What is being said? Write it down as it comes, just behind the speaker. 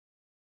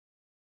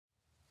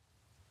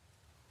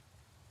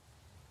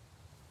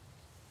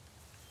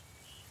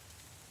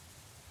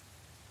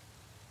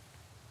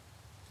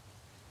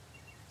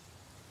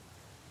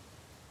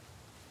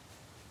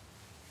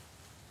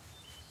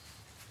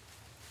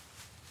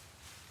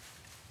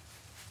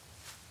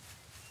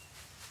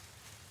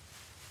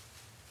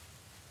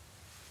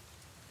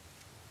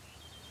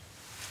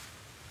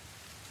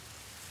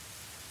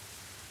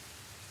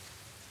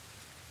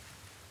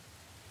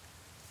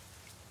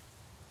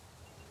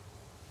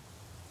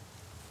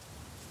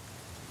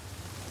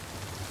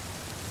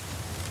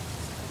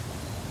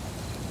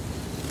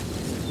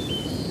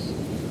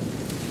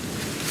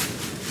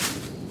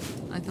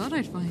thought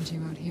I'd find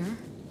you out here.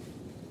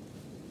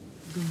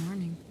 Good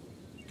morning.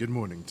 Good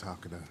morning,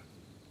 Takoda.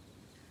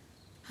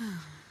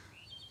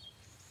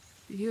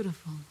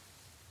 Beautiful,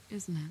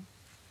 isn't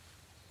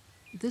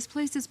it? This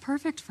place is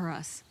perfect for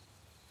us.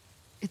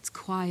 It's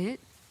quiet,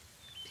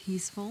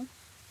 peaceful.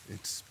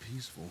 It's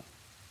peaceful.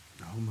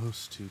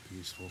 Almost too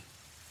peaceful.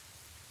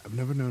 I've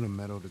never known a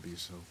meadow to be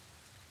so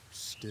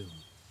still.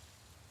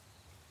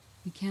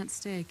 We can't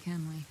stay,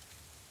 can we?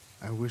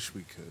 I wish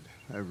we could.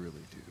 I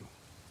really do.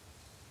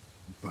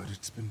 But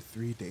it's been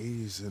 3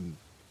 days and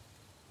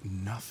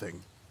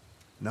nothing.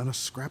 Not a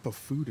scrap of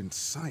food in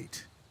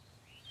sight.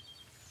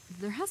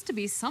 There has to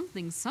be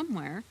something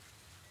somewhere.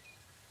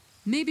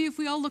 Maybe if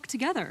we all look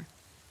together.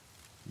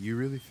 You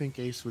really think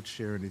Ace would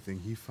share anything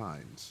he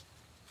finds?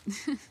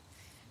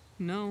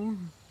 No,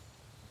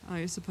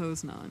 I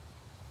suppose not.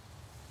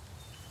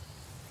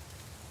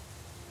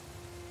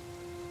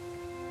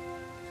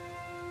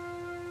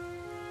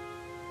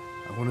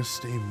 I want to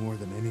stay more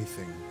than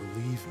anything,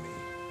 believe me.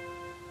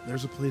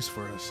 There's a place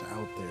for us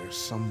out there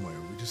somewhere.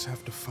 We just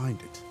have to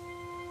find it.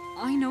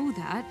 I know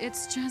that.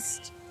 It's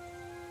just...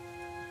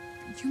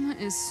 Yuma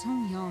is so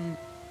young.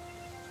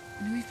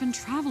 And we've been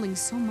traveling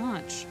so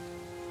much.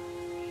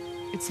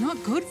 It's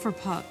not good for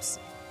pups.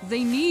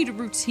 They need a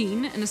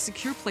routine and a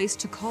secure place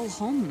to call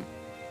home.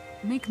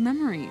 Make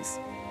memories.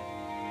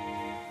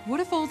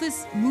 What if all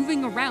this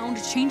moving around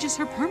changes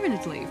her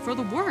permanently, for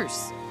the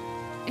worse?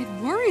 It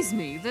worries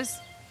me, this...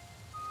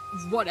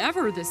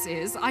 Whatever this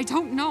is, I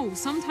don't know.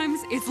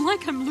 Sometimes it's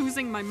like I'm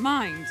losing my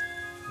mind.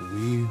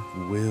 We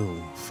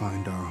will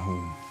find our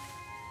home.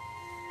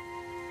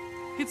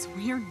 It's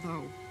weird,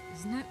 though,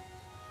 isn't it?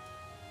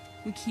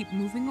 We keep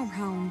moving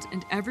around,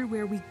 and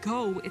everywhere we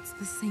go, it's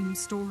the same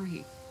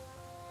story.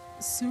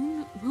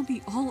 Soon, we'll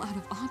be all out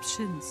of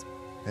options.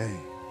 Hey,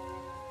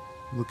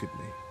 look at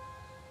me.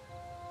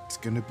 It's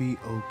gonna be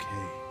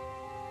okay.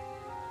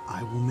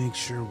 I will make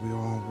sure we're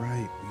all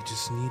right. We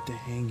just need to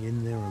hang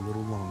in there a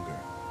little longer.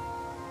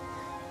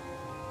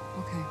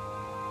 Okay.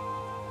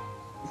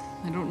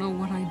 I don't know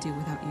what I'd do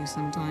without you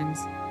sometimes.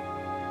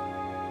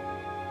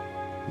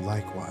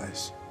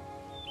 Likewise.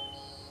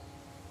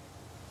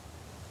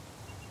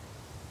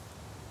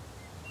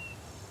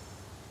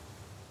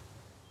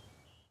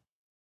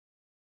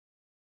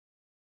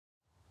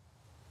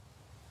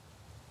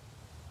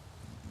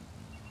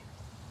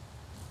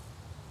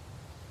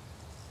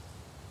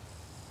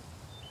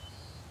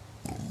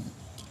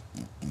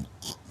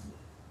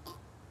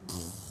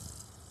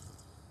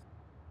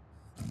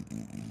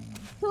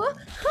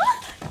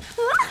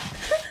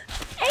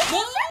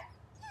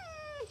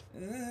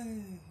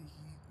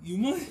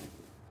 Yuma?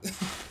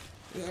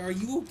 Are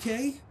you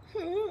okay?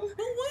 Oh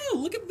wow,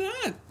 look at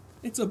that!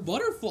 It's a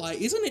butterfly,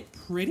 isn't it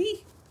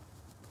pretty?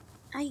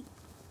 I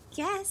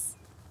guess.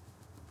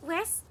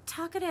 Where's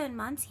Takoda and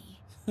Monty?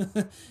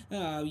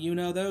 Oh, you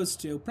know those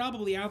two.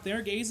 Probably out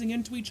there gazing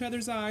into each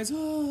other's eyes,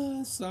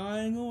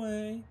 sighing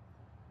away.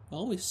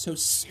 Always so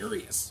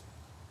serious.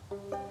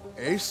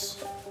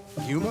 Ace?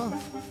 Yuma?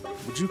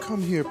 Would you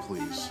come here,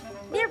 please?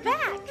 They're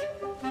back!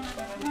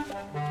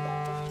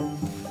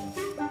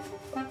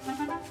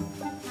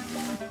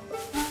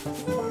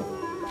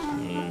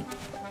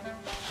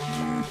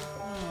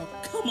 Oh,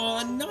 come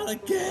on, not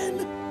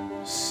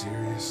again!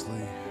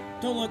 Seriously?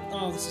 Don't look.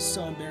 Oh, this is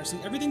so embarrassing.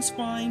 Everything's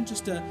fine,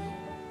 just a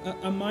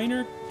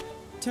minor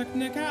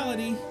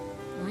technicality.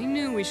 I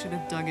knew we should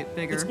have dug it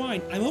bigger. It's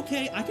fine. I'm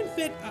okay. I can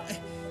fit.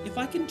 If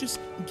I can just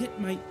get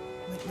my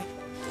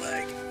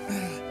leg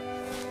there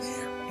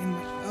and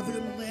my other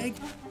leg.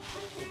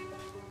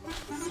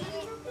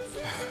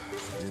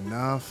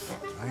 Enough.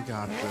 I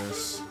got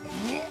this.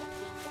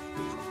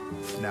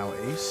 Now,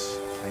 Ace,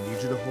 I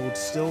need you to hold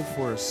still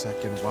for a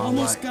second while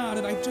Almost got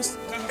it. I just...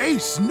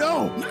 Ace,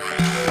 no!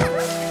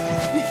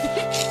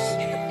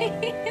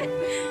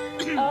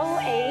 Oh,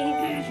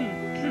 Ace.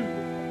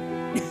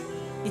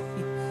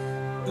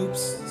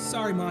 Oops.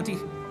 Sorry, Monty.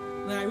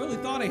 I really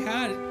thought I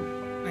had it.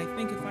 I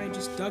think if I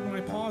just dug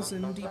my paws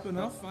in deep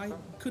enough, I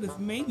could have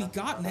maybe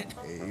gotten it.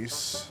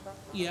 Ace.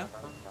 Yeah.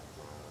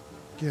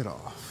 Get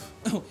off.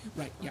 Oh,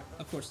 right. Yeah,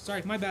 of course.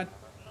 Sorry, my bad.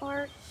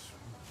 Are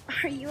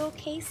you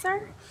okay,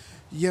 sir?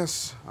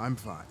 Yes, I'm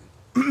fine.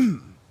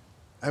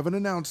 I have an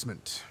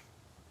announcement.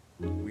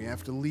 We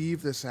have to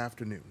leave this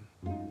afternoon.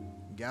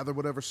 Gather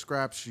whatever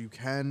scraps you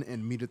can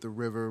and meet at the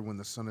river when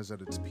the sun is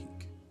at its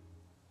peak.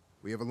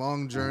 We have a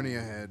long journey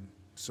ahead,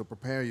 so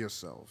prepare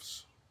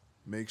yourselves.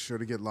 Make sure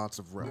to get lots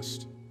of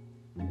rest.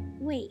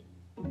 Wait,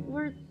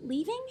 we're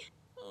leaving?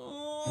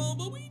 Oh,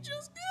 but we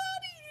just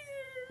got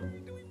here.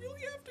 Do we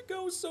really have to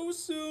go so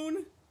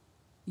soon?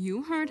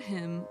 You heard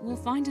him. We'll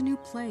find a new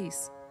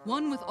place.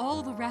 One with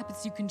all the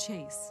rabbits you can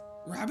chase.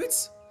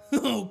 Rabbits?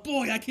 Oh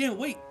boy, I can't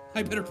wait.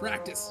 I better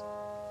practice.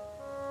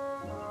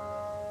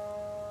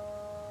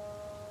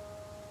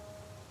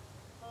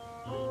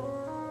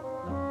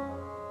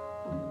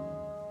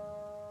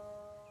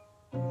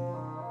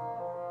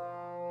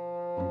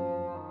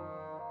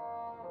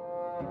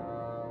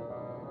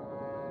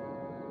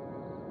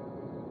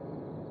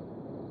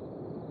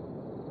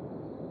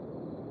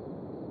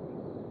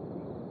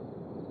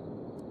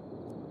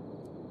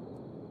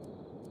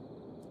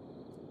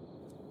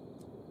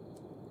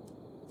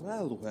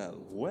 Well,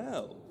 well,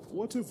 well.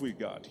 What have we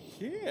got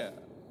here?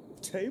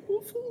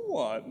 Table for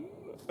one?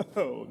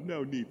 Oh,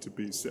 no need to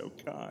be so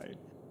kind.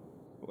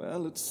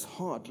 Well, it's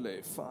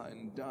hardly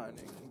fine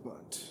dining,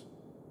 but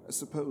I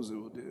suppose it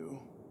will do.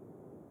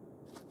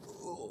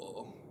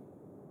 Oh,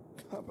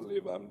 can't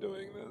believe I'm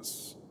doing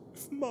this.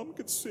 If Mom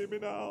could see me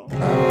now.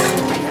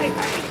 Hey!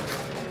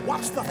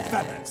 Watch the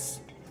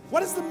feathers!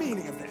 What is the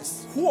meaning of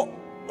this? What?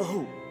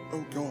 Oh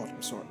God,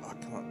 I'm sorry.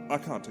 I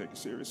can't take it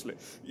seriously.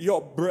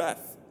 Your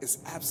breath is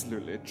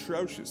absolutely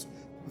atrocious.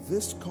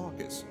 This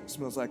carcass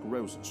smells like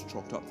roses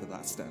chalked up to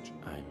that stench.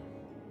 I'm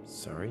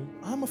sorry?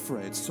 I'm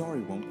afraid sorry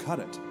won't cut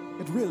it.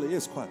 It really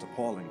is quite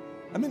appalling.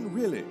 I mean,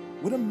 really,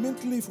 would a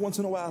mint leaf once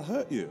in a while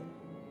hurt you?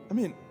 I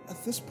mean,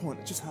 at this point,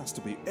 it just has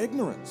to be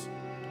ignorance.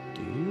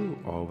 Do you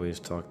always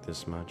talk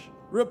this much?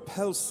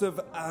 Repulsive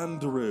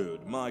and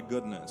rude. My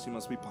goodness, you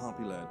must be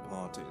popular at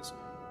parties.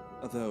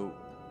 Although,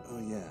 oh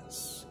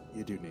yes,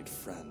 you do need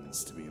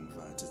friends to be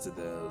invited to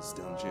those,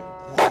 don't you?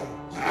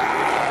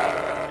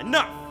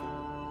 Enough!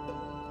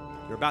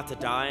 You're about to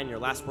die and your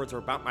last words are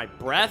about my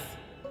breath?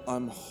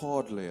 I'm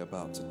hardly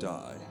about to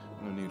die.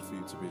 No need for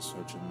you to be so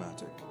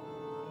dramatic.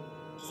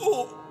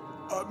 Oh,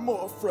 I'm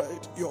more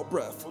afraid your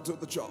breath will do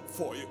the job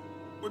for you.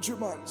 Would you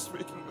mind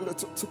speaking a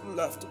little to the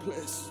left,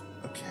 please?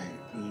 Okay,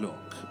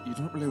 look, you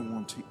don't really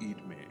want to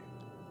eat me.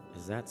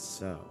 Is that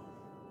so?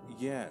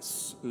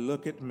 Yes,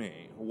 look at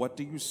me. What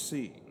do you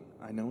see?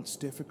 I know it's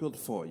difficult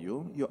for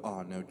you. You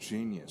are no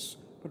genius.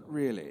 But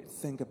really,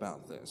 think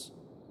about this.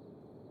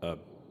 A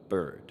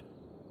bird.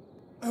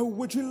 Oh,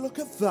 would you look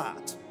at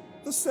that?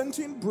 The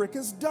sentient brick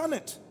has done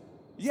it.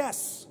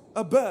 Yes,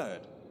 a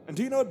bird. And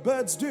do you know what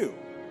birds do?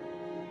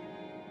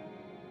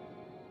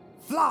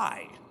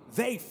 Fly!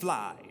 They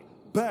fly!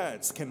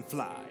 Birds can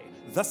fly.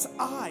 Thus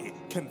I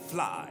can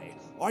fly.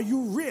 Are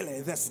you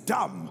really this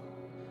dumb?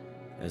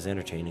 As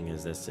entertaining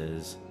as this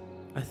is,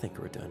 I think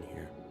we're done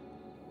here.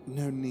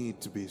 No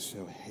need to be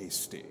so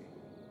hasty.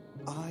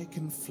 I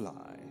can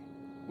fly,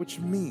 which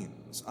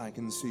means I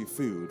can see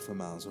food for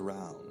miles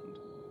around.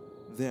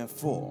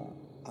 Therefore,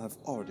 I've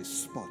already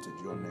spotted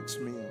your next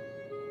meal.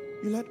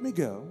 You let me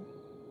go,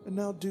 and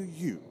now do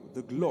you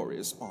the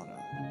glorious honor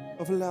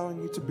of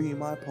allowing you to be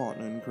my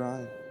partner in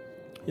crime.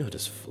 You'll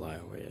just fly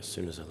away as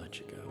soon as I let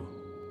you go.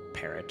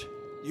 Parrot.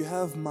 You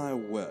have my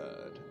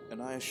word,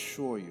 and I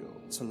assure you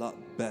it's a lot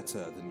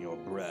better than your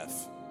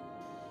breath.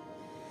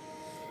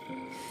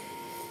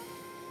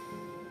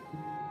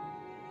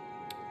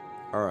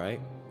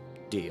 Alright,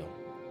 deal.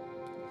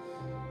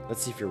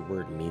 Let's see if your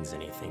word means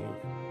anything,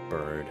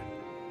 bird.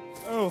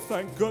 Oh,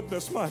 thank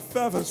goodness, my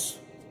feathers!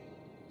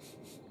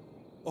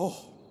 Oh,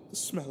 the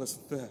smell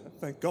isn't there,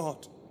 thank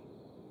God.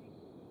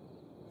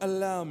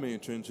 Allow me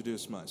to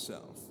introduce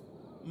myself.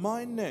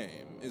 My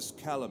name is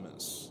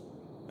Calamus,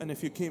 and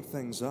if you keep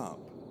things up,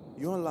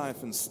 your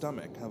life and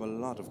stomach have a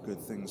lot of good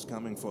things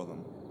coming for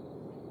them.